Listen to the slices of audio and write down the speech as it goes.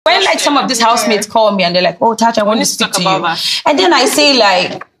like some of these housemates call me and they're like, oh, Tacha, I want to speak to you. And then I say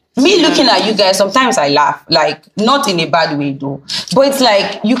like, me looking at you guys, sometimes I laugh, like not in a bad way though. But it's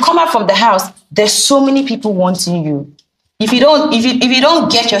like you come out from the house, there's so many people wanting you. If you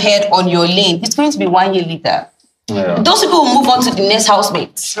don't get your head on your lane, it's going to be 1 year later. Yeah. Those people will move on to the next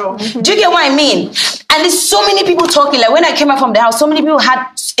housemates. Sure. Do you get what I mean? And there's so many people talking. Like when I came out from the house, so many people had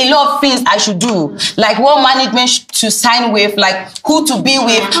a lot of things I should do. Like what management to sign with, like who to be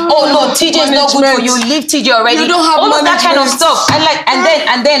with. Oh no, TJ is not good for you. Leave TJ already. You don't have all of that kind of stuff.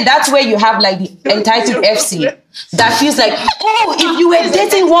 And then that's where you have like the entitled FC. That feels like, oh, if you were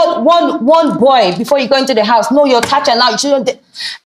dating one boy before you go into the house, no, you're Tacha now. You shouldn't.